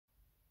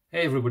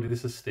Hey everybody,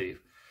 this is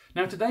Steve.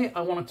 Now today I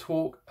want to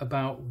talk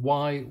about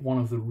why one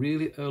of the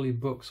really early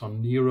books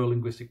on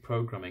neuro-linguistic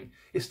programming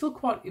is still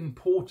quite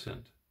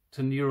important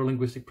to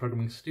neuro-linguistic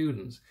programming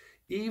students,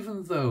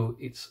 even though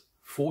it's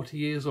 40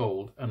 years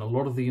old and a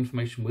lot of the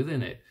information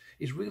within it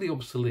is really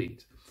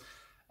obsolete.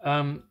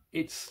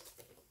 It's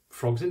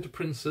Frogs into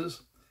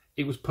Princes.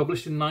 It was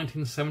published in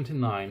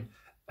 1979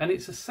 and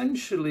it's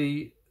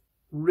essentially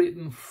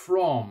written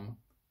from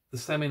the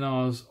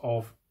seminars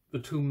of the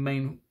two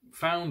main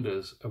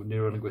founders of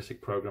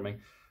neuro-linguistic programming,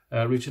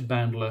 Richard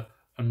Bandler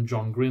and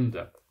John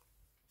Grinder.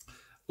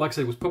 Like I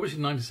said, it was published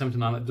in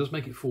 1979. That does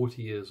make it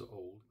 40 years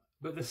old.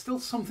 But there's still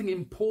something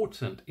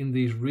important in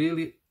these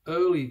really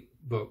early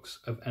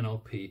books of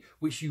NLP,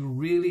 which you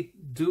really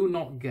do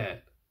not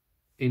get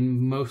in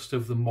most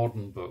of the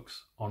modern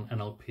books on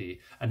NLP.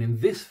 And in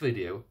this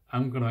video,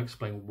 I'm going to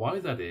explain why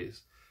that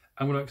is.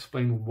 I'm going to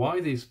explain why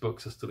these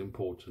books are still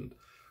important.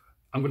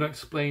 I'm going to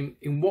explain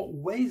in what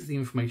ways the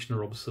information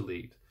are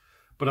obsolete.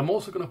 But I'm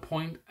also going to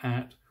point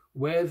at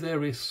where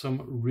there is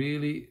some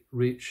really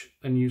rich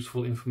and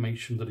useful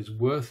information that is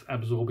worth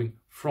absorbing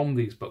from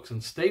these books.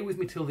 And stay with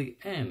me till the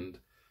end,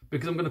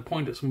 because I'm going to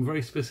point at some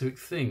very specific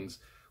things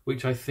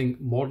which I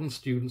think modern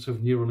students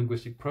of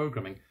neuro-linguistic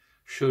programming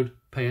should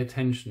pay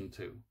attention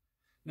to.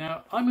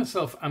 Now, I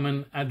myself am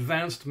an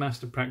advanced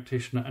master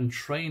practitioner and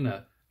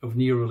trainer of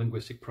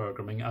neuro-linguistic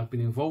programming. I've been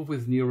involved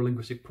with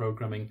neuro-linguistic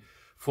programming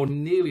for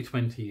nearly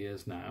 20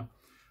 years now.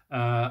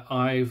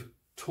 I've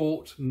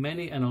taught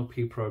many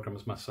NLP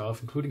programs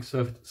myself, including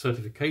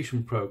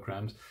certification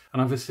programs,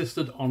 and I've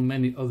assisted on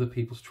many other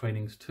people's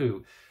trainings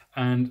too.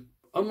 And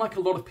unlike a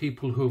lot of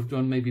people who have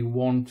done maybe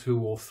 1, 2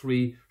 or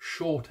 3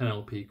 short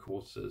NLP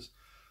courses,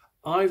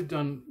 I've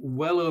done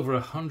well over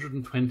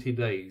 120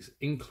 days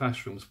in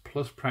classrooms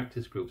plus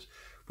practice groups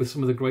with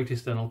some of the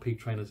greatest NLP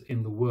trainers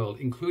in the world,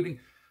 including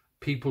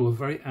people who are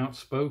very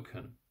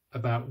outspoken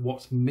about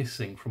what's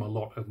missing from a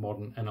lot of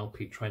modern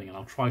NLP training. And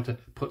I'll try to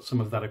put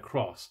some of that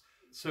across.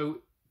 So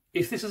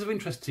if this is of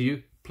interest to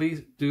you,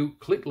 please do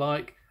click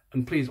like,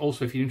 and please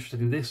also, if you're interested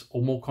in this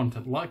or more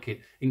content like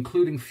it,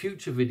 including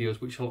future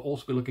videos which will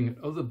also be looking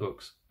at other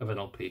books of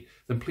NLP,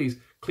 then please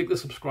click the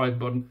subscribe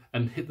button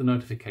and hit the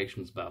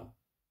notifications bell.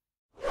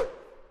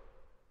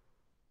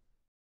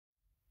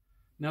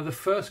 Now, the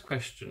first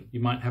question you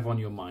might have on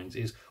your minds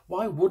is,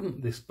 why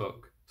wouldn't this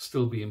book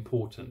still be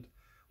important?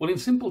 Well, in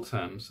simple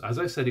terms, as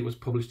I said, it was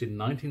published in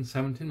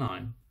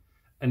 1979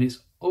 and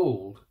it's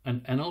old,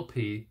 and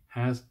NLP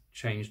has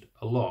changed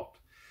a lot.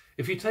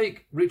 If you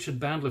take Richard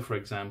Bandler, for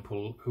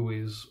example, who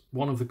is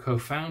one of the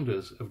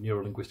co-founders of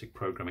neuro-linguistic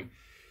programming,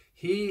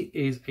 he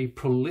is a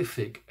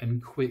prolific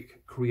and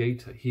quick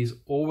creator. He's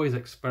always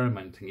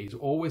experimenting. He's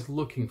always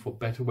looking for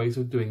better ways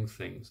of doing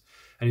things.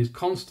 And he's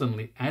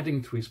constantly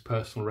adding to his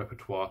personal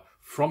repertoire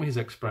from his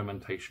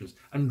experimentations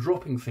and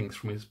dropping things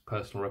from his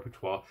personal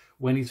repertoire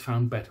when he's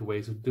found better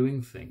ways of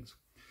doing things.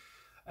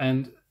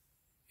 And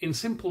in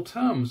simple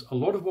terms, a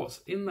lot of what's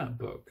in that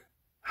book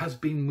has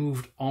been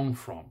moved on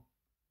from.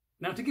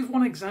 Now, to give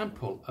one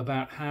example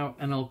about how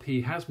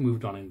NLP has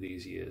moved on in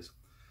these years,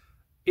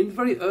 in the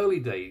very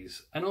early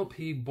days,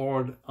 NLP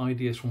borrowed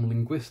ideas from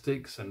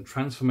linguistics and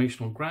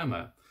transformational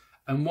grammar,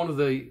 and one of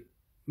the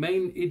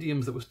main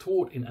idioms that was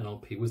taught in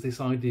NLP was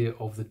this idea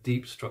of the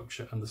deep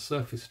structure and the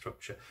surface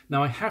structure.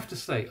 Now, I have to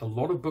say, a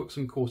lot of books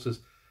and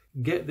courses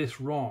get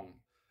this wrong.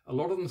 A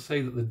lot of them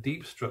say that the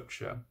deep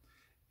structure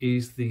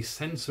is the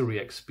sensory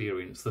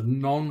experience, the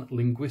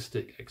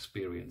non-linguistic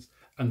experience,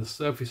 and the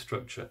surface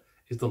structure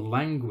is the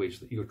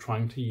language that you're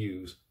trying to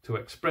use to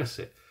express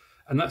it.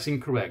 And that's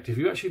incorrect. If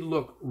you actually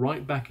look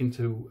right back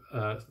into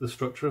the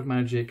structure of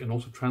magic and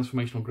also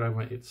transformational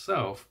grammar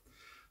itself,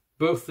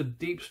 both the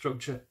deep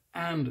structure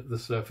and the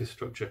surface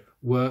structure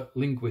were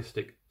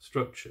linguistic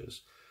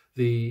structures.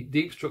 The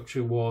deep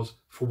structure was,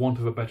 for want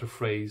of a better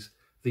phrase,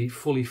 the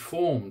fully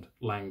formed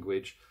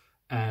language,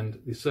 and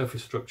the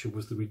surface structure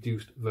was the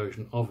reduced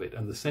version of it.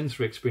 And the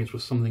sensory experience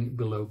was something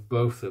below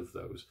both of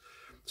those.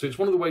 So it's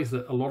one of the ways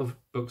that a lot of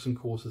books and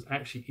courses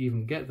actually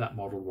even get that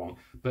model wrong.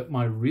 But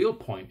my real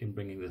point in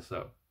bringing this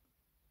up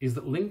is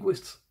that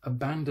linguists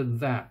abandoned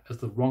that as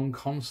the wrong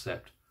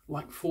concept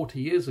like 40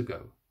 years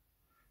ago.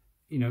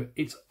 You know,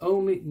 it's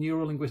only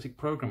neuro-linguistic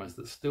programmers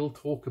that still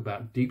talk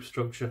about deep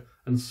structure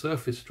and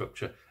surface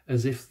structure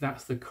as if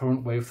that's the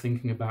current way of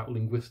thinking about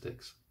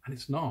linguistics. And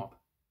it's not.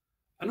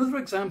 Another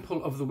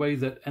example of the way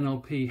that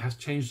NLP has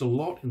changed a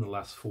lot in the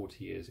last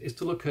 40 years is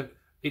to look at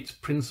its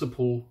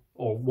principal,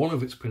 or one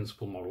of its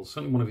principal models,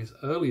 certainly one of its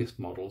earliest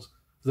models,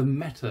 the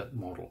meta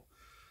model.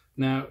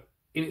 Now,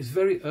 in its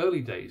very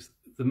early days,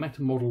 the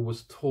meta model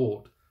was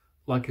taught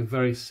like a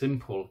very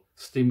simple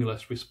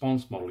stimulus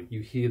response model.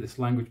 You hear this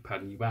language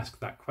pattern, you ask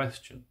that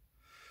question.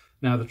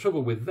 Now, the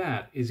trouble with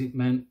that is it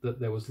meant that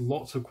there was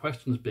lots of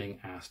questions being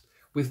asked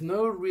with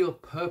no real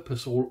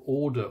purpose or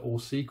order or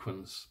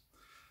sequence.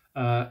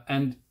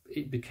 And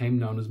it became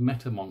known as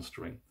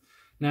meta-monstering.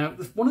 Now,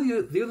 one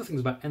of the other things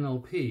about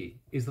NLP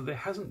is that there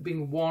hasn't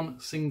been one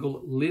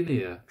single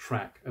linear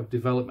track of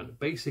development.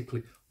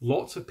 Basically,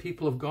 lots of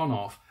people have gone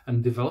off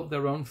and developed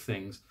their own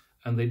things,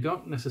 and they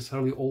don't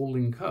necessarily all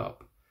link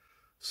up.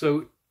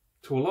 So,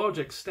 to a large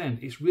extent,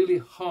 it's really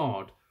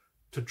hard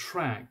to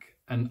track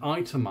and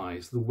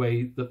itemize the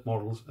way that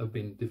models have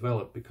been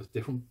developed, because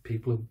different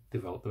people have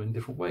developed them in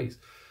different ways.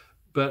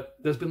 But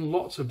there's been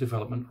lots of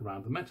development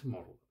around the meta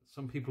model.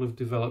 Some people have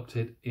developed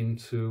it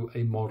into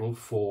a model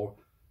for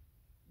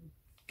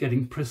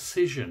getting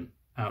precision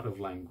out of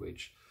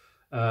language.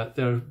 There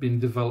have been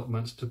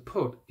developments to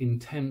put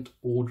intent,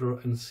 order,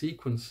 and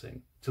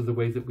sequencing to the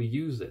way that we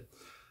use it.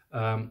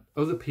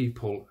 Other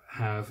people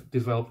have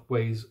developed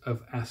ways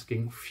of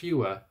asking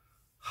fewer,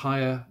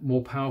 higher,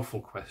 more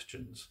powerful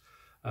questions.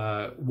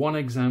 One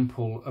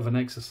example of an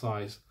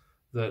exercise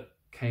that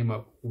came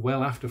up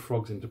well after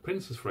Frogs into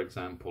Princes, for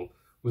example,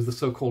 was the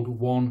so-called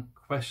one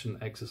question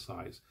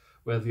exercise,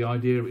 where the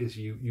idea is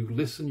you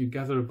listen, you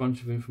gather a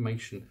bunch of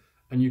information,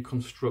 and you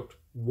construct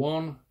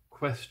one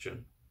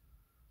question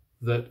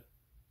that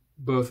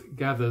both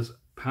gathers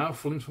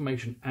powerful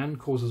information and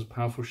causes a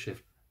powerful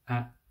shift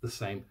at the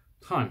same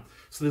time.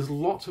 So there's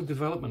lots of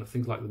development of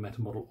things like the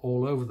meta model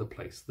all over the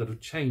place that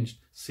have changed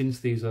since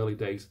these early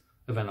days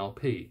of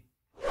NLP.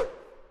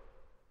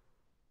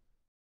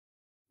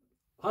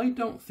 I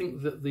don't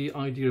think that the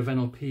idea of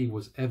NLP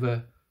was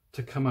ever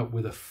to come up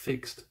with a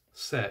fixed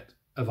set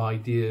of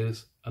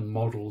ideas and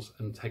models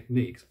and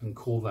techniques and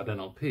call that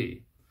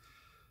NLP.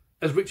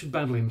 As Richard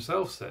Bandler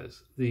himself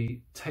says,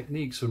 the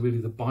techniques are really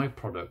the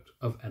byproduct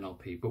of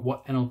NLP, but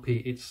what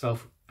NLP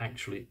itself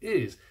actually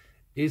is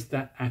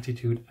that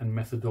attitude and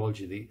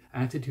methodology, the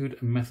attitude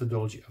and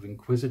methodology of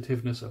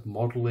inquisitiveness, of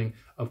modeling,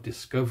 of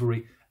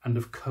discovery, and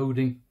of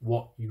coding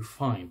what you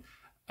find.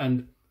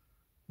 And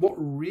what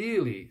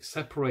really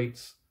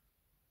separates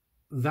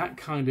that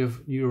kind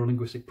of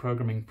neuro-linguistic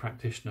programming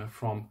practitioner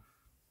from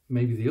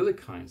maybe the other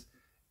kinds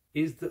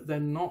is that they're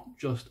not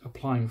just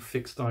applying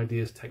fixed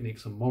ideas,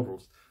 techniques, and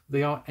models.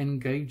 They are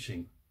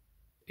engaging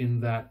in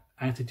that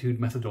attitude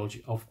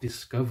methodology of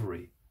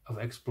discovery, of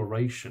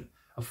exploration,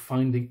 of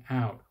finding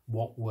out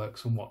what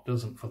works and what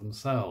doesn't for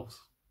themselves.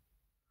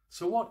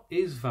 So what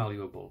is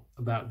valuable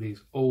about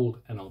these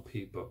old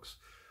NLP books?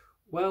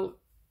 Well,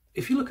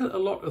 if you look at a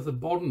lot of the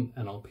modern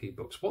NLP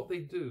books, what they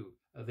do,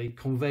 they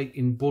convey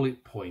in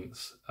bullet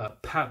points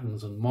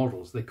patterns and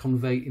models. They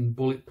convey in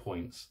bullet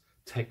points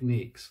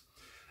techniques.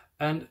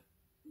 And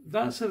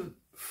that's a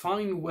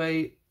fine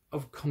way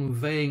of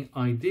conveying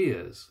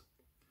ideas.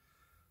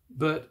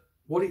 But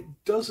what it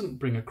doesn't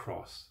bring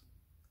across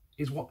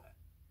is what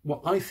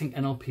I think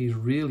NLP is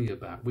really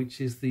about,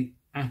 which is the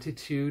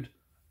attitude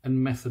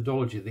and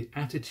methodology, the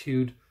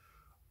attitude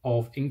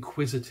of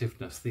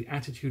inquisitiveness, the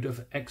attitude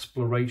of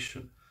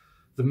exploration,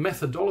 the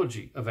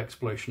methodology of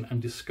exploration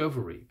and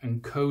discovery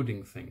and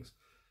coding things.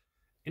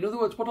 In other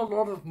words, what a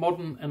lot of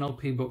modern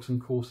NLP books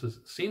and courses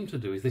seem to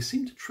do is they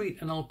seem to treat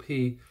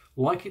NLP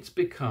like it's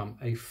become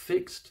a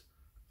fixed,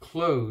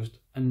 closed,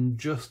 and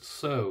just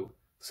so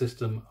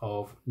system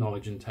of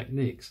knowledge and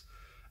techniques.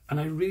 And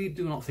I really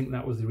do not think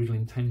that was the original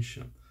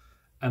intention.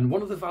 And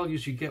one of the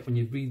values you get when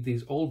you read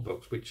these old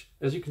books, which,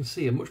 as you can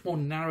see, are much more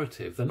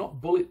narrative, they're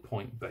not bullet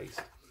point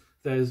based.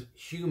 There's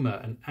humour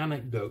and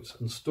anecdotes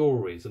and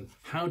stories, and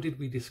how did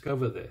we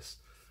discover this?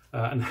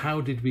 And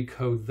how did we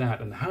code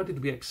that? And how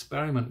did we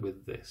experiment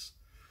with this?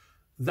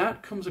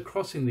 That comes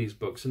across in these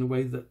books in a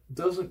way that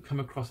doesn't come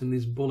across in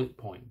these bullet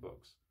point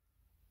books.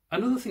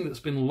 Another thing that's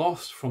been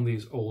lost from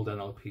these old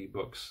NLP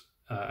books,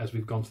 as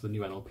we've gone to the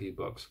new NLP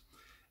books,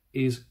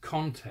 is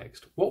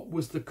context. What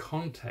was the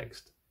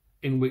context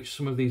in which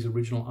some of these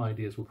original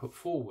ideas were put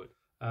forward?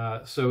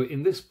 So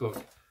in this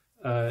book,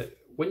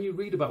 when you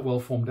read about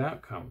well-formed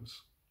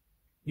outcomes,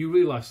 you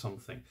realise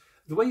something.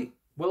 The way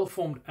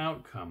well-formed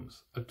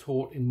outcomes are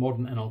taught in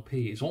modern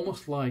NLP is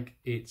almost like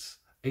it's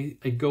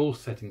a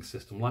goal-setting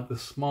system, like the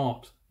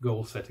SMART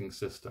goal-setting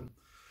system.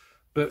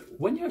 But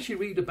when you actually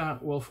read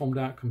about well-formed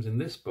outcomes in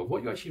this book,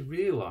 what you actually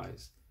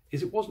realise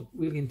is it wasn't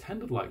really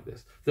intended like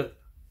this. That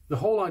the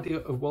whole idea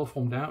of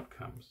well-formed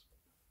outcomes,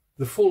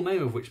 the full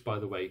name of which, by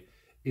the way,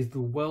 is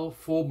the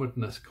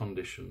well-formedness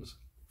conditions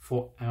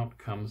for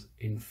outcomes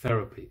in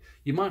therapy.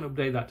 You might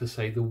update that to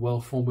say the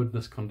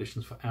well-formedness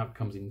conditions for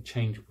outcomes in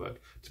change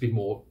work, to be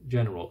more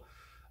general.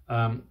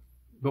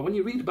 But when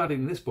you read about it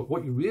in this book,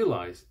 what you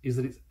realise is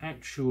that it's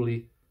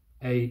actually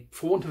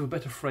for want of a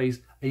better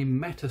phrase, a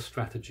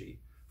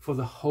meta-strategy for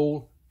the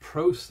whole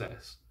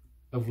process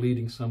of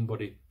leading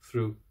somebody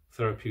through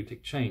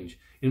therapeutic change.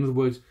 In other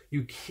words,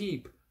 you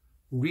keep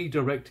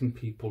redirecting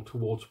people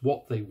towards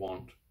what they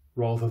want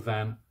rather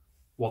than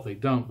what they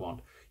don't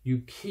want.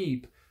 You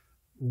keep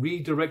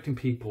redirecting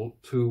people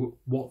to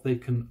what they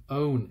can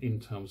own in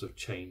terms of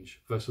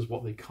change versus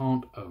what they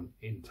can't own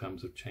in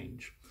terms of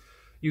change.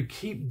 You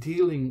keep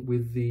dealing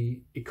with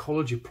the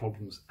ecology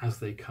problems as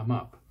they come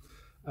up,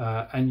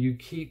 and you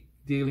keep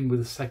dealing with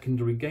the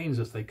secondary gains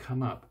as they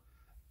come up,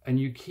 and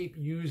you keep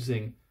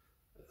using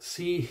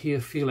see,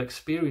 hear, feel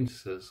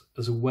experiences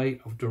as a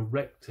way of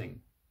directing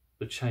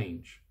the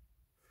change.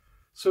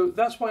 So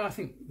that's why I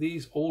think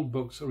these old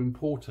books are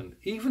important,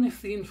 even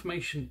if the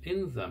information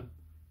in them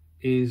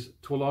is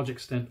to a large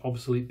extent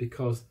obsolete,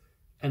 because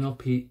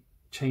NLP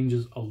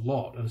changes a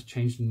lot and has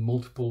changed in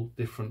multiple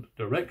different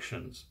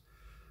directions.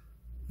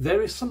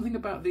 There is something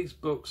about these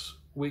books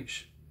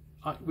which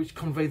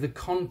convey the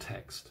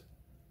context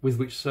with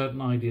which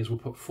certain ideas were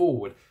put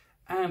forward.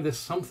 And there's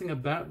something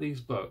about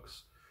these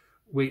books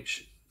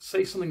which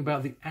say something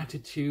about the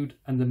attitude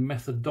and the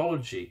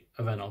methodology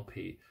of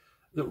NLP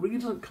that really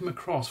doesn't come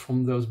across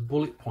from those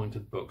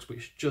bullet-pointed books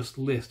which just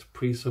list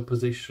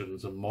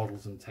presuppositions and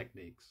models and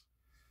techniques.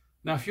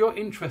 Now, if you're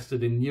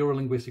interested in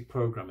neuro-linguistic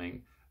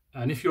programming,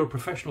 and if you're a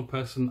professional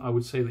person, I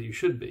would say that you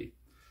should be,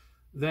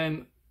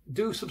 then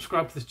do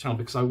subscribe to this channel,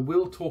 because I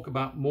will talk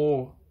about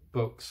more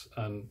books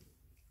and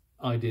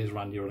ideas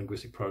around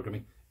neuro-linguistic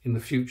programming in the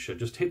future.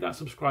 Just hit that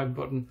subscribe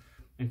button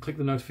and click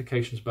the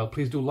notifications bell.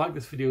 Please do like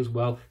this video as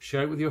well,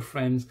 share it with your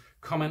friends,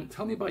 comment,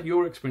 tell me about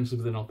your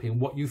experiences with NLP and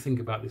what you think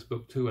about this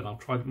book too, and I'll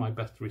try my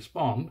best to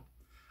respond.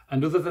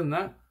 And other than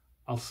that,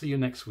 I'll see you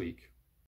next week.